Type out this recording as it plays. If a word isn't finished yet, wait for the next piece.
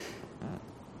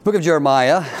Book of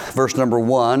Jeremiah, verse number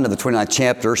 1 of the 29th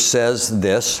chapter says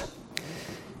this.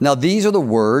 Now these are the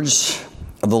words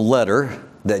of the letter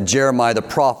that Jeremiah the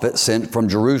prophet sent from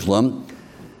Jerusalem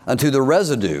unto the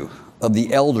residue of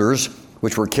the elders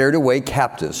which were carried away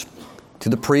captives, to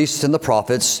the priests and the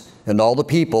prophets and all the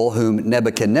people whom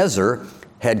Nebuchadnezzar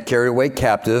had carried away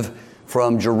captive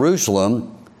from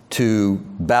Jerusalem to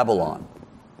Babylon.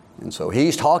 And so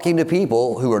he's talking to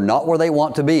people who are not where they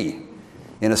want to be,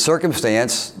 in a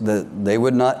circumstance that they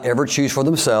would not ever choose for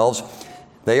themselves.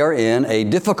 They are in a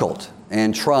difficult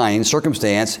and trying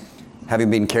circumstance,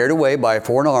 having been carried away by a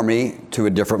foreign army to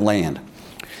a different land.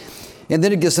 And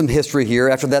then it gives some history here.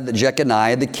 After that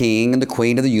Jeconiah, the king, and the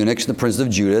queen of the eunuchs, and the princes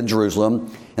of Judah and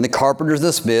Jerusalem, and the carpenters and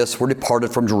the smiths were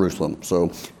departed from Jerusalem. So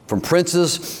from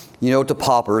princes, to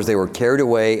paupers, they were carried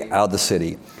away out of the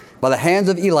city by the hands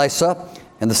of Elisha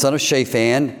and the son of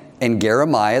Shaphan, and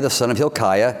Jeremiah, the son of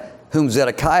Hilkiah, whom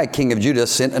Zedekiah, king of Judah,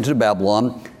 sent unto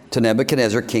Babylon to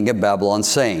Nebuchadnezzar, king of Babylon,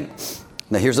 saying.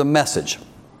 Now here's a message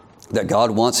that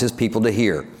God wants his people to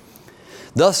hear.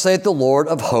 Thus saith the Lord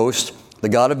of hosts, the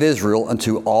God of Israel,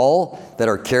 unto all that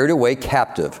are carried away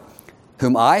captive,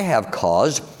 whom I have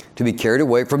caused to be carried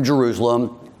away from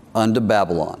Jerusalem unto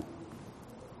Babylon.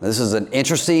 This is an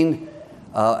interesting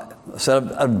set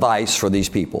of advice for these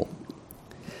people.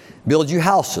 Build you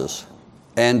houses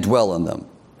and dwell in them,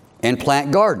 and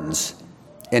plant gardens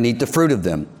and eat the fruit of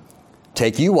them.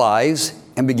 Take you wives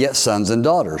and beget sons and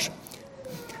daughters.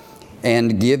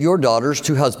 And give your daughters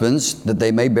to husbands, that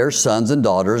they may bear sons and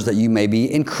daughters, that you may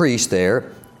be increased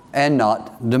there and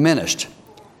not diminished.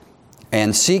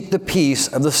 And seek the peace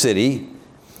of the city,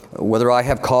 whether I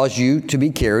have caused you to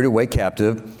be carried away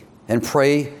captive, and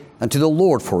pray unto the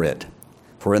Lord for it.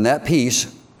 For in the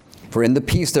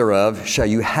peace thereof shall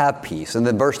you have peace. And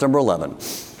then verse number 11.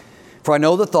 For I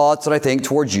know the thoughts that I think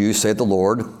towards you, saith the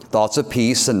Lord, thoughts of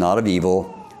peace and not of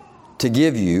evil, to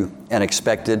give you an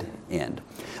expected end.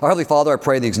 Our Heavenly Father, I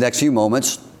pray these next few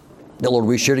moments that, Lord,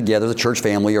 we share together the church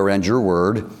family around your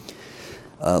word.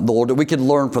 Lord, that we could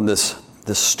learn from this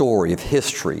story of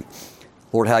history.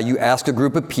 Lord, how you ask a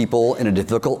group of people in a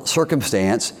difficult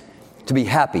circumstance to be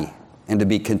happy and to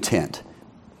be content,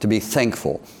 to be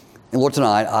thankful. And Lord,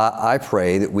 tonight, I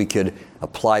pray that we could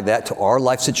apply that to our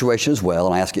life situation as well,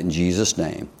 and I ask it in Jesus'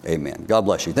 name. Amen. God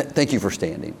bless you. Thank you for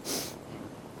standing.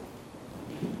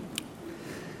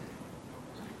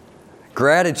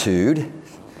 Gratitude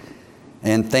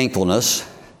and thankfulness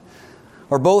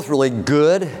are both really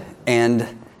good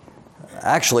and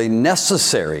actually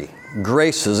necessary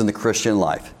graces in the Christian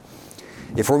life.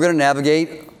 If we're going to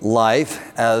navigate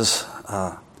life as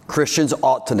Christians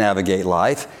ought to navigate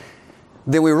life,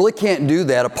 then we really can't do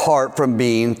that apart from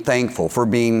being thankful,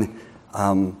 from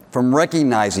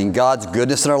recognizing God's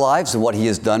goodness in our lives and what He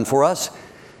has done for us.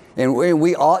 And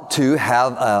we ought to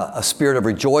have a spirit of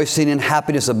rejoicing and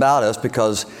happiness about us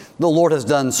because the Lord has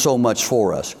done so much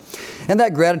for us. And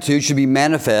that gratitude should be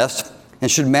manifest and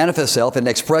should manifest itself in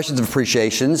expressions of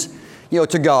appreciations,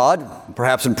 to God,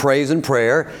 perhaps in praise and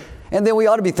prayer. And then we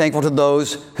ought to be thankful to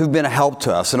those who've been a help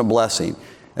to us and a blessing.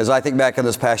 As I think back on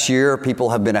this past year, people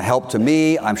have been a help to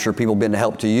me. I'm sure people have been a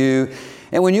help to you.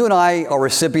 And when you and I are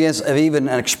recipients of even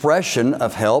an expression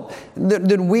of help,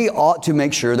 then we ought to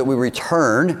make sure that we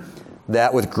return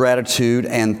that with gratitude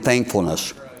and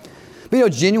thankfulness.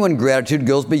 But genuine gratitude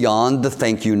goes beyond the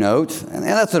thank you note, and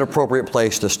that's an appropriate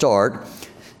place to start,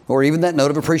 or even that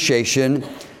note of appreciation.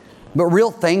 But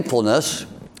real thankfulness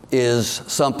is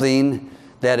something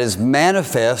that is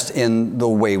manifest in the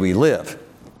way we live.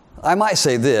 I might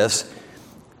say this,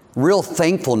 real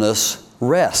thankfulness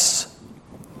rests.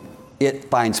 It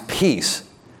finds peace.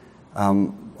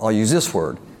 I'll use this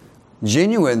word.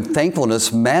 Genuine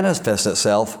thankfulness manifests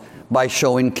itself by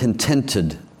showing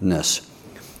contentedness.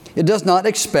 It does not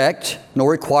expect nor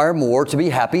require more to be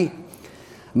happy.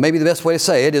 Maybe the best way to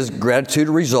say it is gratitude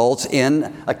results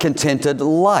in a contented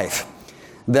life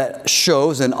that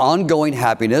shows an ongoing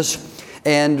happiness,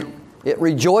 and it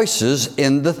rejoices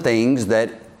in the things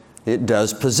that it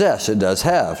does possess, it does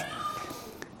have.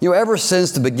 Ever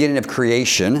since the beginning of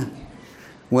creation,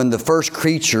 when the first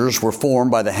creatures were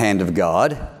formed by the hand of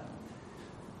God,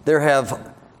 there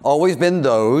have always been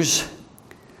those,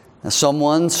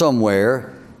 someone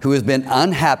somewhere, who has been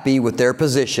unhappy with their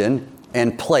position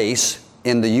and place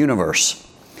in the universe.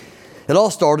 It all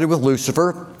started with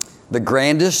Lucifer, the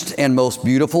grandest and most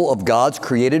beautiful of God's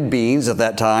created beings at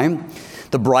that time.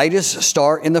 The brightest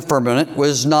star in the firmament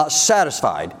was not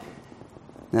satisfied.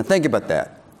 Now think about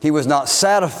that. He was not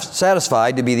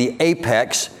satisfied to be the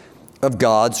apex of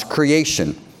God's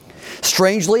creation.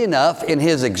 Strangely enough, in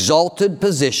his exalted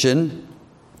position,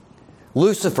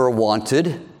 Lucifer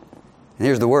wanted And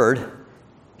here's the word,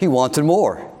 he wanted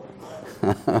more.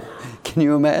 Can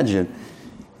you imagine?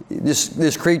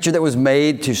 This creature that was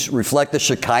made to reflect the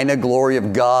Shekinah glory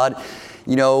of God,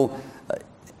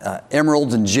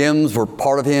 emeralds and gems were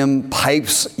part of him,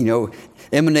 pipes,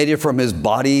 emanated from his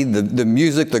body, the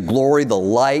music, the glory, the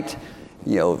light.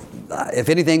 If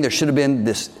anything, there should have been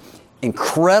this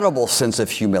incredible sense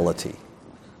of humility.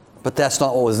 But that's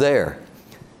not what was there.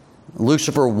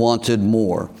 Lucifer wanted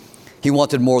more. He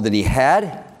wanted more than he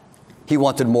had. He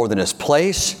wanted more than his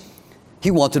place.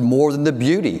 He wanted more than the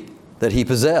beauty that he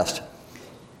possessed.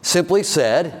 Simply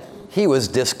said, he was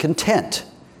discontent.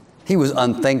 He was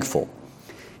unthankful.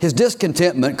 His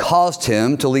discontentment caused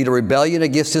him to lead a rebellion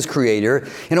against his Creator,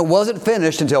 and it wasn't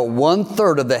finished until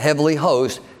 1/3 of the heavenly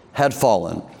host had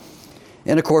fallen.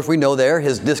 And of course, we know there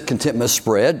his discontentment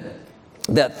spread.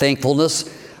 That thankfulness,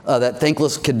 that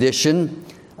thankless condition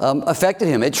affected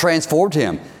him. It transformed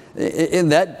him. In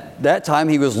that time,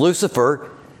 he was Lucifer,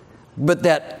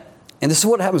 and this is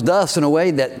what happens to us in a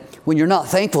way that when you're not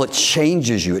thankful, it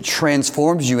changes you. It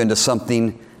transforms you into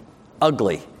something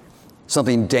ugly,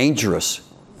 something dangerous,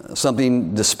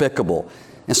 something despicable.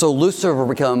 And so Lucifer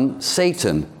becomes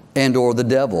Satan and or the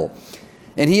devil.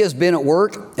 And he has been at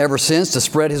work ever since to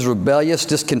spread his rebellious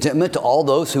discontentment to all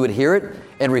those who would hear it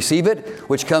and receive it,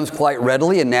 which comes quite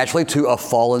readily and naturally to a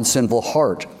fallen, sinful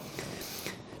heart.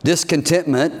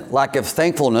 Discontentment, lack of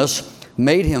thankfulness,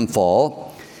 made him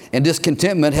fall, and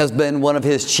discontentment has been one of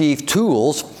his chief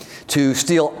tools to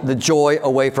steal the joy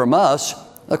away from us,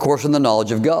 of course, in the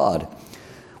knowledge of God.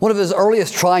 One of his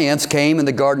earliest triumphs came in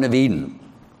the Garden of Eden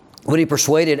when he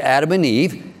persuaded Adam and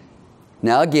Eve.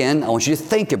 Now again, I want you to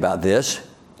think about this.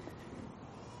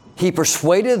 He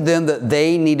persuaded them that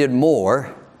they needed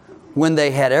more when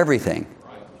they had everything.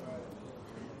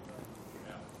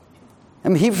 I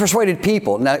mean, he persuaded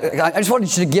people. Now, I just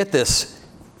wanted you to get this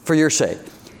for your sake.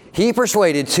 He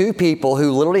persuaded two people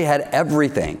who literally had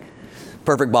everything.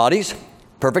 Perfect bodies,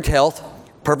 perfect health,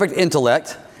 perfect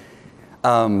intellect,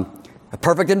 a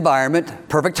perfect environment,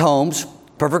 perfect homes,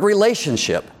 perfect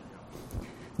relationship.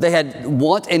 They had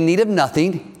want and need of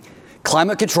nothing.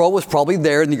 Climate control was probably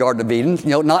there in the Garden of Eden,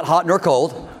 not hot nor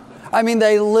cold. I mean,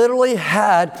 they literally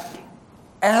had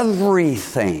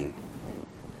everything.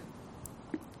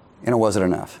 And it wasn't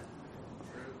enough.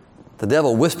 The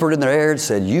devil whispered in their ear and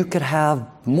said, you could have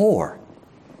more.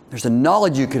 There's a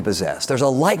knowledge you could possess. There's a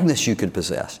likeness you could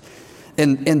possess.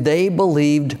 And they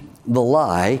believed the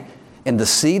lie, and the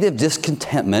seed of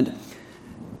discontentment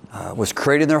was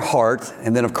created in their heart,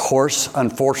 and then, of course,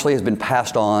 unfortunately, has been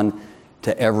passed on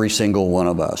to every single one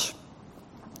of us.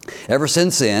 Ever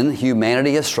since then,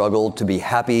 humanity has struggled to be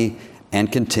happy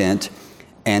and content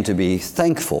and to be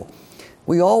thankful.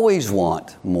 We always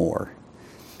want more.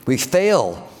 We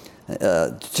fail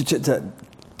to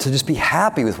just be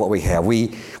happy with what we have. We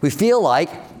feel like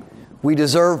we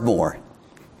deserve more.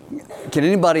 Can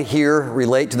anybody here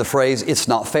relate to the phrase, it's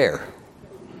not fair?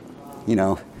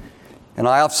 And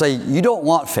I often say, you don't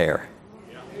want fair.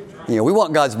 We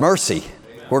want God's mercy.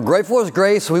 We're grateful for His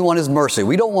grace, we want His mercy.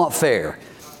 We don't want fair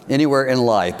anywhere in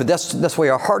life. But that's the way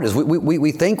our heart is.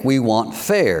 We think we want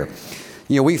fair.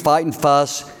 We fight and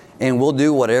fuss, and we'll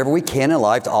do whatever we can in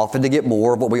life often to get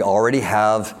more of what we already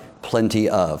have plenty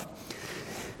of.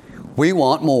 We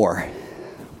want more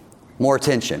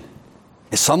attention.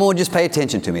 If someone would just pay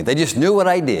attention to me, if they just knew what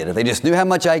I did, if they just knew how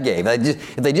much I gave,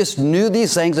 if they just knew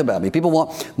these things about me. People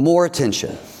want more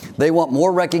attention. They want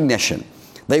more recognition.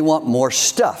 They want more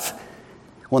stuff.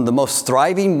 One of the most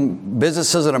thriving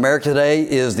businesses in America today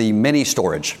is the mini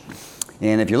storage.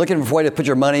 And if you're looking for a way to put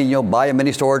your money, buy a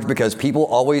mini storage, because people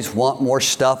always want more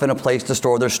stuff and a place to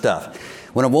store their stuff.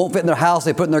 When it won't fit in their house,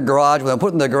 they put it in their garage. When they put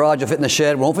it in their garage, it'll fit in the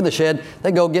shed. When it won't fit in the shed,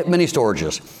 they go get mini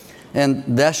storages. And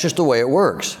that's just the way it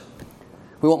works.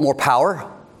 We want more power,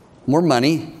 more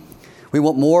money. We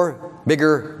want more,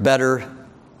 bigger, better.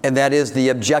 And that is the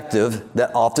objective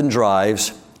that often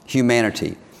drives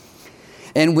humanity.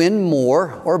 And when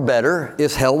more or better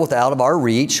is held without of our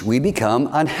reach, we become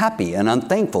unhappy and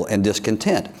unthankful and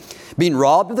discontent, being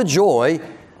robbed of the joy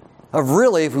of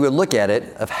really, if we would look at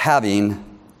it, of having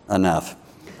enough.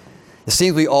 It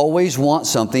seems we always want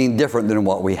something different than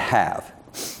what we have.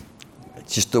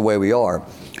 It's just the way we are.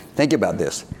 Think about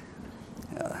this.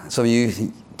 Some of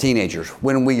you teenagers,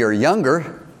 when we are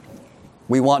younger,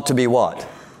 we want to be what?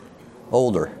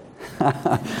 Older.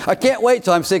 I can't wait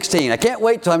till I'm 16. I can't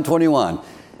wait till I'm 21.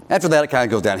 After that, it kind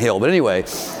of goes downhill. But anyway,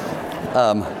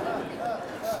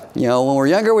 when we're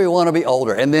younger, we want to be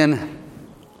older. And then,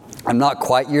 I'm not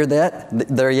quite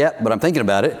there yet, but I'm thinking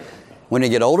about it. When you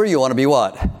get older, you want to be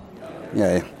what?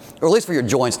 Yeah. Or at least for your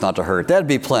joints not to hurt. That'd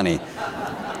be plenty.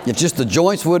 If just the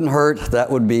joints wouldn't hurt, that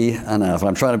would be enough.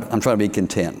 I'm trying to be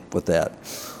content with that.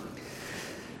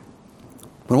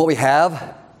 When what we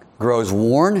have grows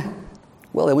worn,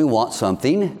 well, then we want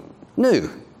something new.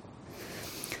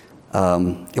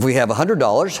 If we have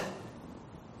 $100,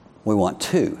 we want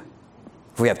 $2.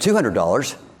 If we have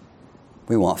 $200,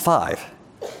 we want $5.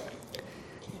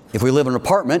 If we live in an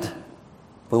apartment,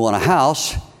 we want a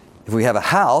house. If we have a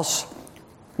house,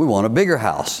 we want a bigger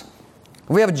house. If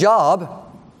we have a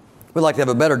job, we'd like to have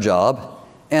a better job.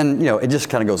 And, it just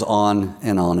kind of goes on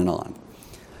and on and on.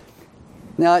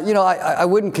 Now, I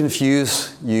wouldn't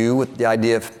confuse you with the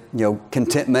idea of,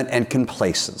 contentment and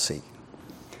complacency.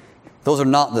 Those are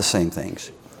not the same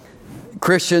things.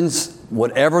 Christians,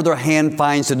 whatever their hand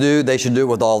finds to do, they should do it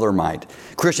with all their might.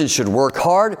 Christians should work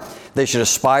hard. They should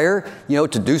aspire, to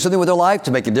do something with their life,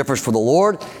 to make a difference for the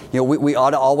Lord. We ought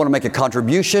to all want to make a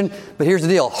contribution. But here's the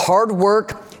deal. Hard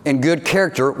work and good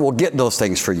character will get those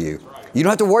things for you. You don't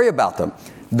have to worry about them.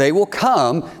 They will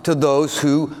come to those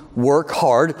who work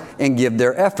hard and give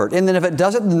their effort. And then if it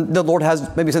doesn't, the Lord has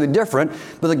maybe something different,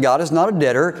 but that God is not a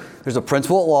debtor. There's a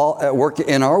principle of law at work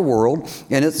in our world,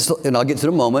 and I'll get to it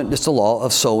in a moment, it's the law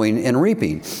of sowing and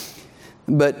reaping.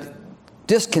 But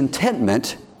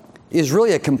discontentment is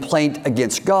really a complaint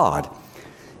against God.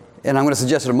 And I'm going to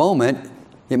suggest in a moment,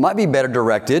 it might be better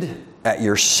directed at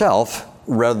yourself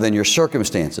rather than your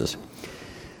circumstances.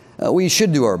 We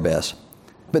should do our best.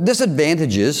 But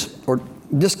disadvantages, or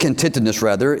discontentedness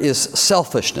rather, is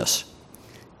selfishness.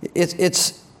 It's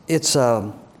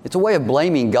a way of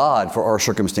blaming God for our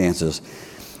circumstances.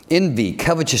 Envy,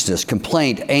 covetousness,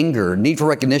 complaint, anger, need for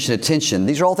recognition, attention.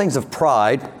 These are all things of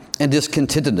pride and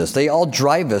discontentedness. They all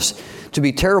drive us to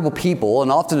be terrible people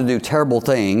and often to do terrible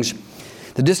things.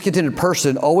 The discontented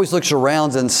person always looks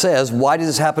around and says, why did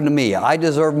this happen to me? I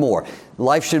deserve more.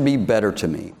 Life should be better to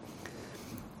me.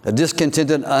 A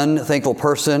discontented, unthankful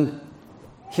person,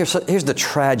 here's the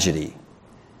tragedy.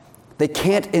 They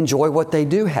can't enjoy what they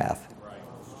do have.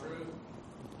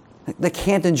 They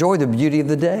can't enjoy the beauty of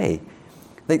the day.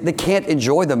 They can't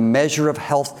enjoy the measure of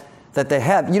health that they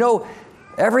have.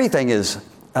 Everything is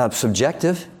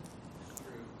subjective.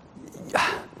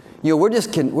 We're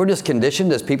just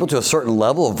conditioned as people to a certain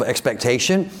level of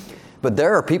expectation, but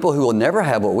there are people who will never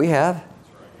have what we have.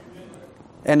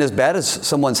 And as bad as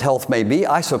someone's health may be,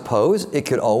 I suppose it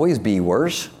could always be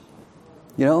worse,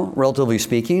 relatively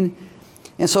speaking.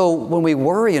 And so when we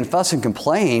worry and fuss and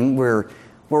complain, we're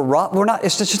not.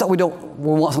 It's just that we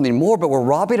want something more, but we're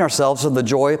robbing ourselves of the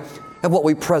joy of what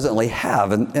we presently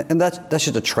have, and that's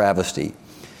just a travesty.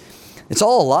 It's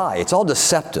all a lie. It's all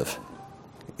deceptive.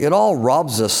 It all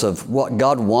robs us of what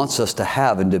God wants us to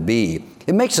have and to be.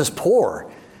 It makes us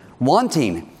poor.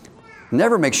 Wanting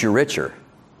never makes you richer.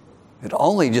 It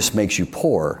only just makes you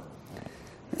poor.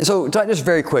 And so, just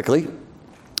very quickly,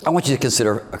 I want you to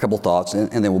consider a couple thoughts,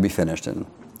 and then we'll be finished, and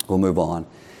we'll move on.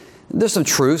 There's some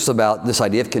truths about this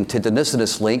idea of contentedness and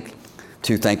its link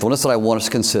to thankfulness that I want us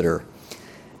to consider.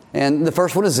 And the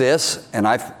first one is this, and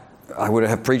I would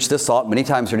have preached this thought many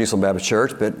times here at Eastville Baptist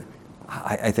Church, but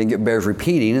I think it bears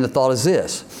repeating, and the thought is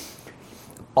this.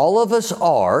 All of us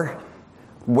are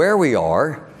where we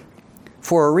are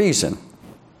for a reason.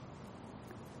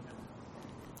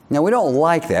 Now, we don't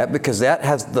like that because that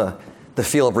has the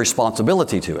feel of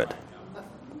responsibility to it.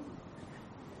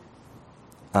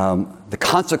 The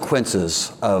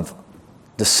consequences of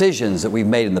decisions that we've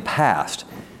made in the past.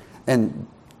 And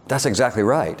that's exactly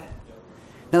right.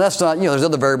 Now, that's not, there's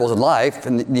other variables in life,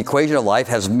 and the equation of life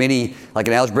has many, like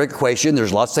an algebraic equation,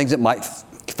 there's lots of things that might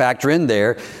factor in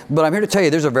there. But I'm here to tell you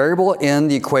there's a variable in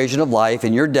the equation of life,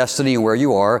 and your destiny and where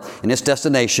you are, and its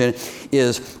destination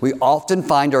is we often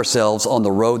find ourselves on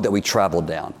the road that we traveled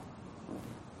down.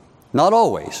 Not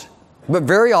always, but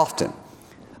very often.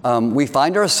 We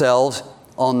find ourselves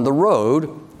on the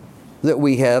road that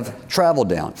we have traveled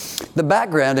down. The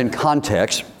background and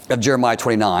context of Jeremiah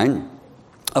 29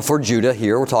 for Judah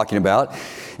here we're talking about,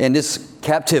 and this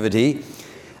captivity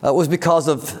was because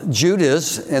of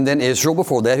Judah's, and then Israel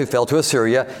before that, who fell to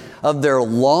Assyria, of their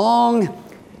long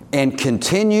and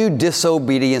continued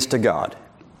disobedience to God.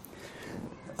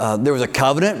 There was a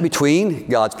covenant between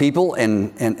God's people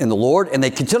and the Lord, and they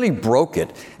continually broke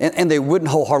it. And they wouldn't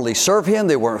wholeheartedly serve Him.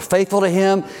 They weren't faithful to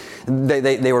Him.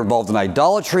 They were involved in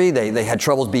idolatry. They had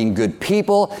troubles being good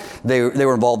people. They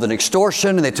were involved in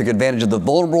extortion, and they took advantage of the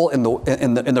vulnerable in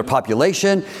their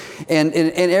population. And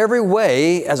in every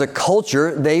way, as a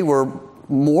culture, they were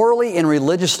morally and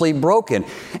religiously broken.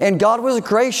 And God was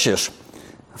gracious.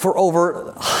 For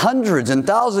over hundreds and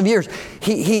thousands of years,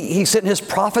 He sent His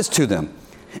prophets to them.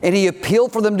 And He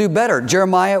appealed for them to do better.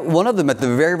 Jeremiah, one of them at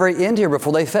the very, very end here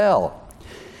before they fell.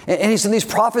 And he sent these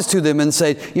prophets to them and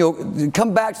said,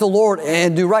 come back to the Lord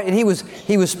and do right. And he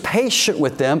was patient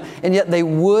with them, and yet they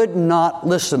would not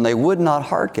listen. They would not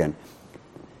hearken.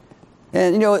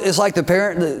 And, it's like the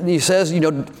parent, he says,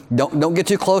 don't get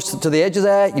too close to the edge of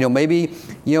that. Maybe,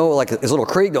 like this little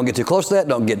creek, don't get too close to that.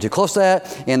 Don't get too close to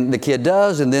that. And the kid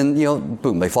does, and then,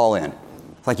 boom, they fall in.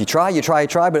 It's like you try,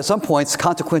 but at some points,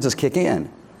 consequences kick in.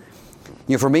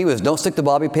 For me, it was don't stick the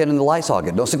bobby pin in the light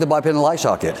socket. Don't stick the bobby pin in the light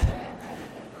socket.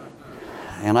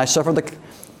 And I suffered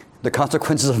the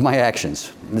consequences of my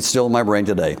actions. It's still in my brain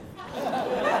today.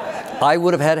 I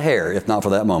would have had hair if not for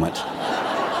that moment.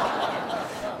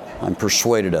 I'm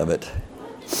persuaded of it.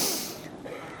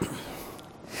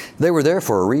 They were there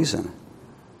for a reason.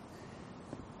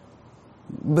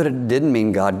 But it didn't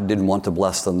mean God didn't want to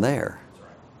bless them there.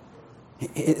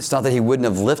 It's not that he wouldn't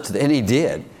have lifted, and he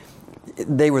did.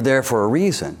 They were there for a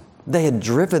reason. They had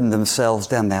driven themselves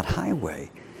down that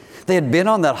highway. They had been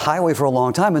on that highway for a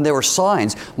long time, and there were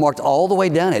signs marked all the way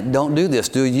down it. Don't do this.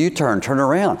 Do a U-turn. Turn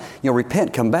around.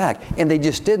 Repent. Come back. And they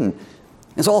just didn't.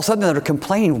 And so all of a sudden they're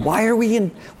complaining, why are we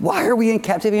in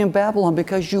captivity in Babylon?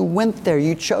 Because you went there.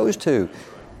 You chose to.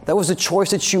 That was a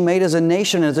choice that you made as a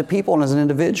nation, as a people, and as an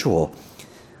individual.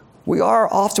 We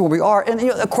are often where we are. And,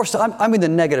 of course, I'm in the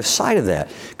negative side of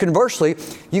that. Conversely,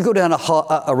 you go down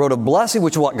a road of blessing,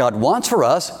 which is what God wants for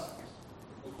us,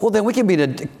 well, then we can be in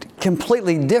a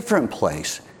completely different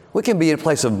place. We can be in a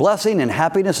place of blessing and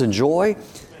happiness and joy.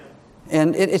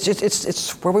 And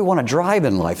it's where we want to drive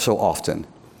in life so often.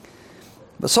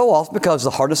 But so often, because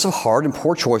of the hardness of heart and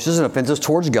poor choices and offenses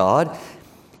towards God,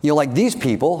 like these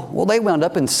people, well, they wound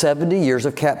up in 70 years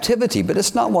of captivity. But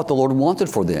it's not what the Lord wanted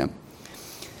for them.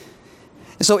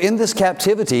 And so in this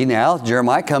captivity now,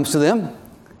 Jeremiah comes to them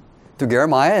through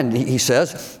Jeremiah, and he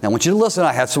says, I want you to listen.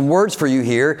 I have some words for you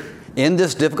here in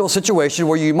this difficult situation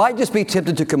where you might just be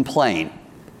tempted to complain,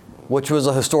 which was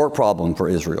a historic problem for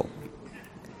Israel.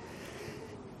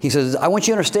 He says, I want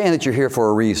you to understand that you're here for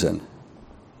a reason.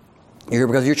 You're here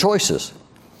because of your choices.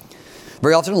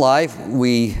 Very often in life,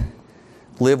 we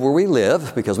live where we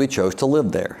live because we chose to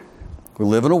live there. We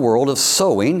live in a world of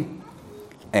sowing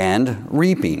and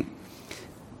reaping.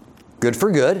 Good for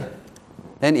good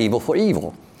and evil for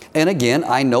evil. And again,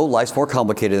 I know life's more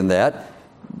complicated than that,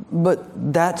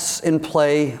 but that's in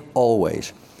play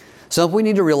always. Something we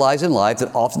need to realize in life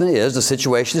that often is the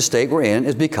situation, the state we're in,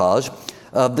 is because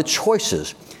of the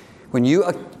choices. When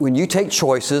you take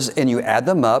choices and you add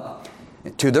them up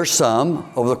to their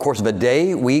sum over the course of a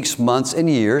day, weeks, months, and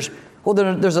years, well,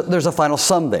 there's a final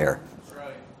sum there. That's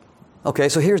right. Okay,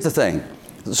 so here's the thing.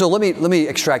 So let me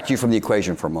extract you from the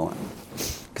equation for a moment,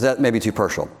 because that may be too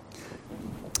personal.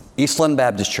 Eastland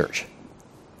Baptist Church.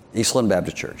 Eastland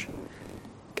Baptist Church.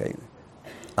 Okay.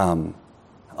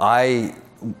 I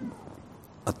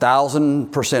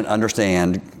 1,000%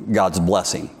 understand God's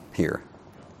blessing here.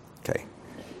 Okay.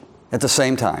 At the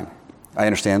same time, I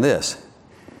understand this.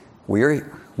 We are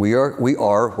where we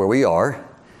are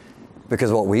because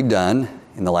of what we've done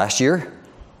in the last year,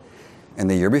 and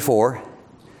the year before,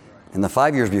 and the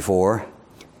 5 years before,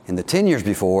 and the 10 years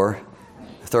before,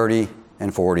 30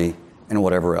 and 40, and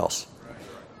whatever else.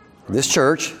 This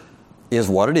church is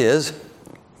what it is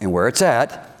and where it's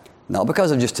at, not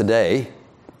because of just today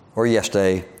or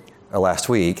yesterday or last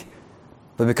week,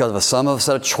 but because of a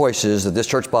set of choices that this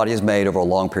church body has made over a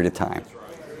long period of time.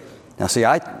 Now, see,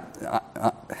 I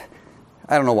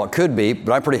don't know what could be,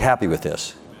 but I'm pretty happy with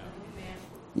this.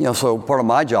 So part of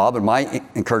my job and my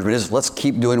encouragement is let's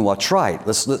keep doing what's right.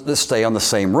 Let's stay on the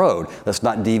same road. Let's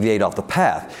not deviate off the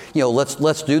path.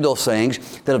 Let's do those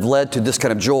things that have led to this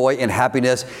kind of joy and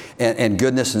happiness and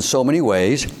goodness in so many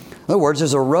ways. In other words,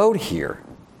 there's a road here,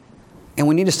 and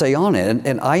we need to stay on it.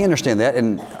 And I understand that,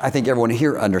 and I think everyone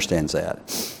here understands that.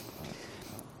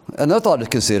 Another thought to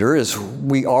consider is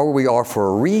we are where we are for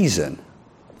a reason,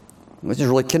 which is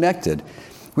really connected.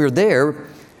 We're there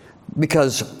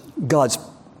because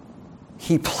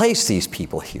He placed these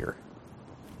people here.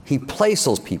 He placed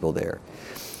those people there.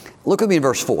 Look with me in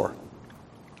verse 4.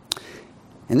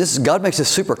 And God makes this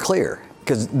super clear,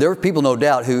 because there were people, no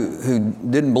doubt, who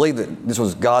didn't believe that this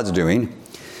was God's doing.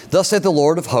 Thus saith the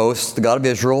Lord of hosts, the God of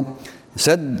Israel,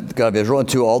 said the God of Israel,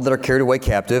 unto all that are carried away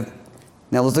captive.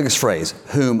 Now let's look at this phrase,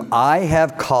 whom I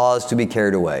have caused to be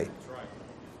carried away.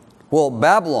 Well,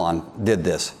 Babylon did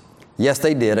this. Yes,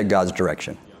 they did at God's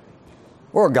direction,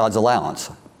 or God's allowance.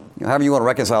 However you want to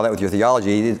reconcile that with your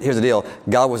theology, here's the deal.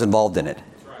 God was involved in it.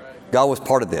 God was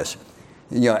part of this.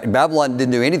 Babylon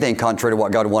didn't do anything contrary to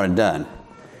what God wanted done.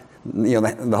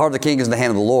 The heart of the king is in the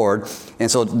hand of the Lord. And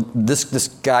so this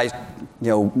guy,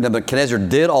 Nebuchadnezzar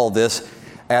did all this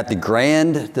at the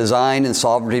grand design and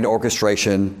sovereignty and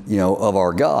orchestration, of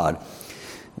our God.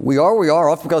 We are where we are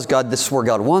often because this is where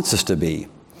God wants us to be.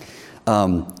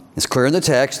 It's clear in the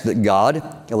text that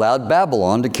God allowed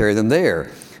Babylon to carry them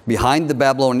there. Behind the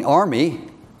Babylonian army,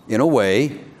 in a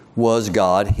way, was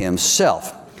God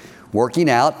himself, working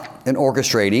out and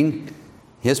orchestrating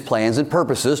his plans and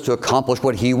purposes to accomplish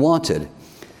what he wanted.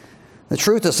 The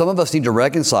truth is some of us need to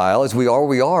reconcile is we are where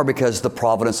we are because of the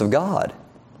providence of God.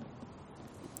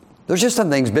 There's just some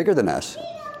things bigger than us.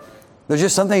 There's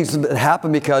just some things that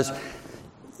happen because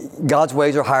God's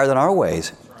ways are higher than our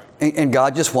ways. And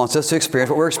God just wants us to experience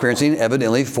what we're experiencing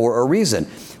evidently for a reason.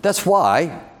 That's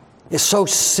why it's so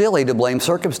silly to blame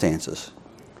circumstances.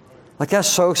 Like, that's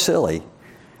so silly.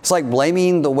 It's like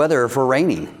blaming the weather for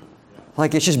raining.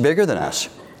 Like, it's just bigger than us.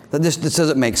 This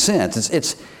doesn't make sense.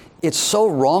 It's so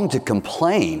wrong to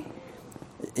complain.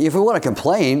 If we want to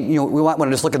complain, we might want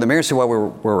to just look in the mirror and see where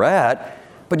we're at.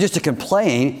 But just to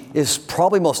complain is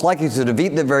probably most likely to defeat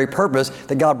the very purpose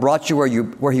that God brought you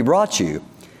where he brought you.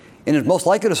 And it's most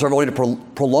likely to serve only to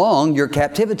prolong your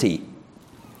captivity.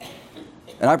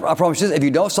 And I promise you this, if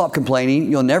you don't stop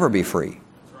complaining, you'll never be free.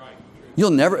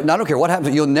 You'll never, and I don't care what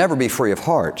happens, you'll never be free of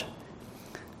heart.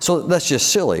 So that's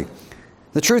just silly.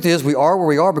 The truth is we are where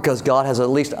we are because God has at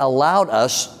least allowed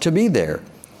us to be there.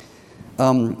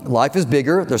 Life is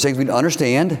bigger. There's things we need to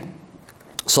understand.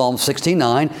 Psalm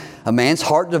 16:9, a man's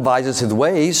heart devises his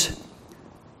ways,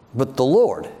 but the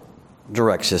Lord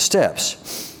directs his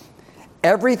steps.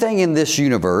 Everything in this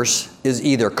universe is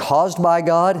either caused by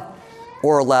God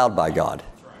or allowed by God.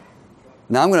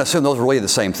 Now, I'm going to assume those are really the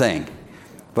same thing,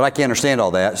 but I can't understand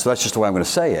all that, so that's just the way I'm going to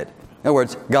say it. In other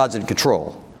words, God's in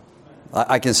control.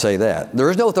 I can say that. There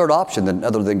is no third option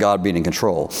other than God being in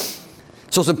control.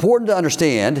 So it's important to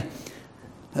understand,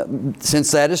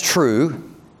 since that is true,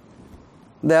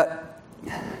 that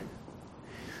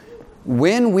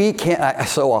when we can't,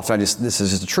 so often this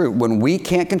is just the truth, when we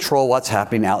can't control what's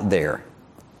happening out there,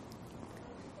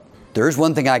 there's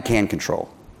one thing I can control,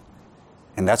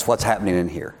 and that's what's happening in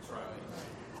here.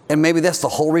 And maybe that's the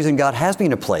whole reason God has me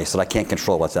in a place that I can't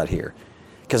control what's out here,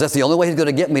 because that's the only way he's going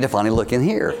to get me to finally look in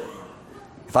here.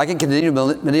 If I can continue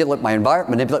to manipulate my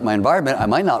environment, I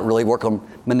might not really work on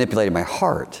manipulating my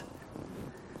heart.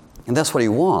 And that's what he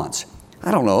wants.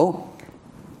 I don't know.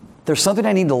 There's something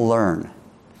I need to learn,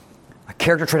 a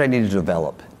character trait I need to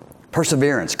develop.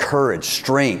 Perseverance, courage,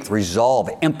 strength, resolve,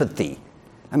 empathy.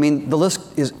 I mean, the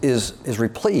list is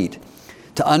replete.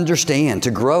 To understand,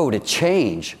 to grow, to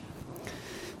change,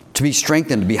 to be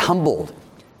strengthened, to be humbled.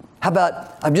 How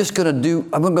about I'm going to go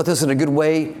through this in a good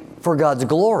way for God's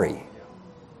glory.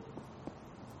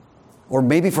 Or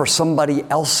maybe for somebody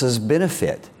else's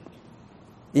benefit,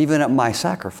 even at my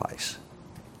sacrifice.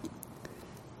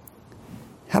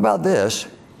 How about this?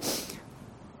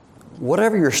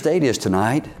 Whatever your state is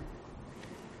tonight,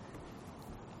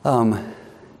 try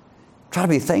to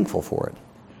be thankful for it.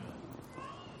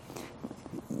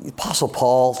 Apostle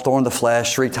Paul, thorn in the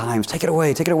flesh 3 times. Take it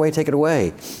away, take it away, take it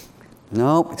away.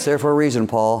 No, it's there for a reason,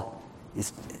 Paul.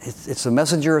 It's a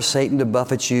messenger of Satan to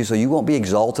buffet you so you won't be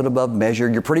exalted above measure.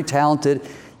 You're pretty talented.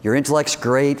 Your intellect's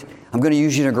great. I'm going to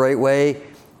use you in a great way.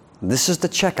 This is the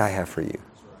check I have for you.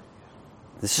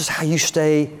 This is how you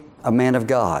stay a man of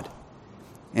God.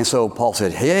 And so Paul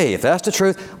said, hey, if that's the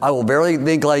truth, I will verily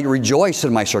then gladly rejoice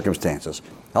in my circumstances.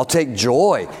 I'll take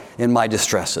joy in my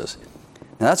distresses.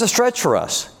 Now that's a stretch for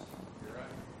us.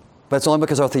 But it's only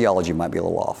because our theology might be a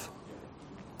little off.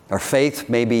 Our faith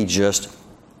may be just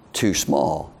too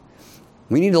small.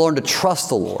 We need to learn to trust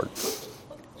the Lord.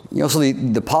 So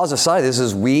the positive side of this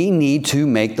is we need to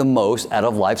make the most out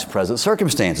of life's present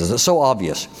circumstances. It's so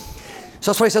obvious.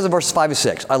 So that's what he says in verses 5 and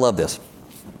 6. I love this.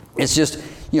 It's just,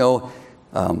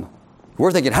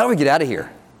 we're thinking, how do we get out of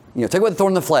here? Take away the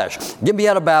thorn in the flesh. Get me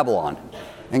out of Babylon.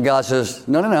 And God says,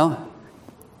 no.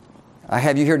 I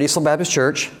have you here at Eastland Baptist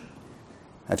Church.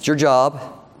 That's your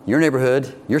job, your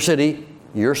neighborhood, your city,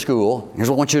 your school. Here's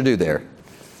what I want you to do there.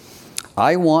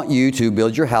 I want you to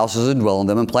build your houses and dwell in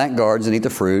them and plant gardens and eat the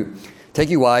fruit. Take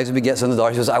you wives and beget sons and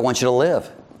daughters. He says, I want you to live.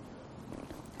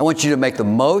 I want you to make the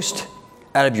most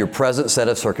out of your present set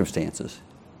of circumstances.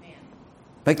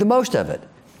 Make the most of it.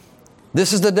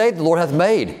 This is the day the Lord hath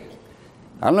made.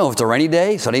 I don't know if it's a rainy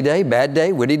day, sunny day, bad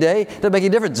day, windy day. It doesn't make any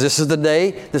difference. This is the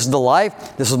day. This is the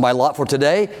life. This is my lot for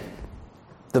today.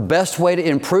 The best way to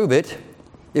improve it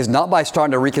is not by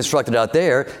starting to reconstruct it out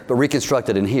there, but reconstruct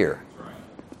it in here.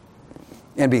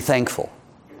 And be thankful.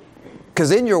 Because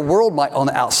then your world on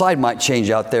the outside might change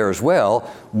out there as well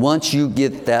once you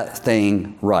get that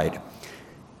thing right.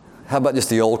 How about just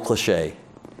the old cliche?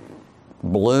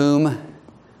 Bloom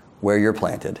where you're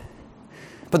planted.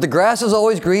 But the grass is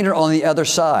always greener on the other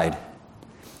side.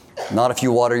 Not if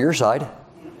you water your side.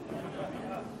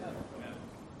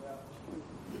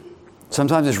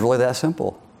 Sometimes it's really that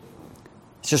simple.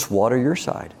 It's just water your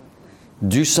side.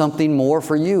 Do something more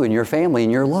for you and your family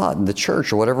and your lot and the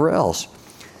church or whatever else.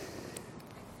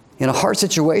 In a hard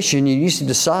situation, you used to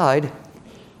decide.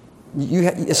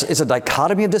 It's a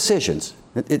dichotomy of decisions.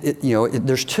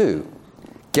 There's two.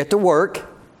 Get to work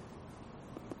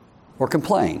or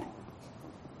complain.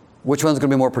 Which one's going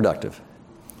to be more productive?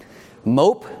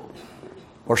 Mope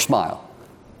or smile?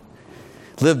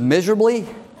 Live miserably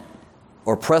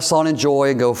or press on in joy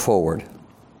and go forward?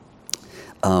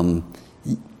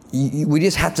 We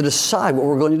just have to decide what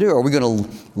we're going to do. Are we going to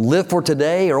live for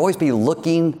today or always be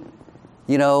looking,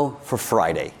 for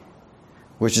Friday,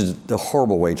 which is the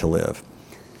horrible way to live?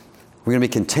 We're going to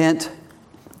be content,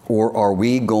 or are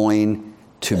we going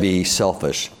to be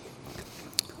selfish?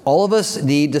 All of us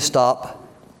need to stop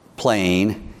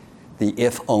playing the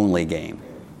if-only game.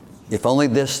 If only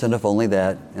this, and if only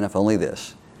that, and if only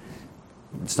this.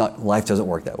 Life doesn't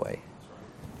work that way.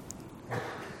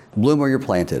 Bloom where you're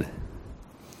planted.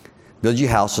 Build you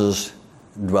houses,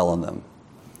 dwell in them.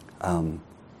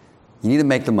 You need to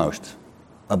make the most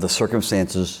of the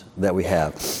circumstances that we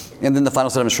have. And then the final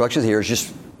set of instructions here is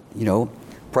just,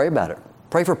 pray about it.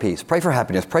 Pray for peace. Pray for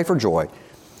happiness. Pray for joy.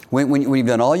 When you've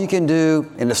done all you can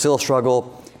do and it's still a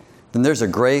struggle, then there's a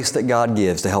grace that God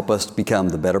gives to help us become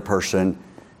the better person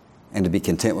and to be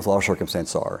content with what our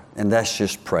circumstances are. And that's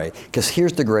just pray. Because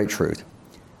here's the great truth.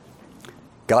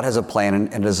 God has a plan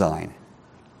and a design.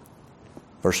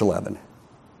 Verse 11.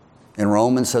 And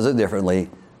Romans says it differently,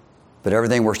 but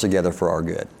everything works together for our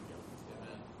good.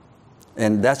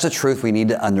 And that's the truth we need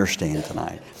to understand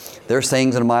tonight. There's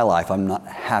things in my life I'm not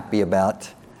happy about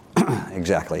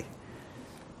exactly.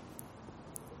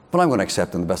 But I'm going to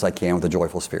accept them the best I can with a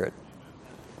joyful spirit.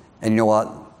 And you know what?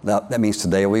 That means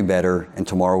today will be better, and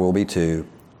tomorrow will be too,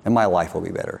 and my life will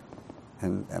be better.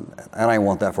 And I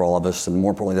want that for all of us, and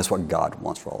more importantly, that's what God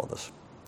wants for all of us.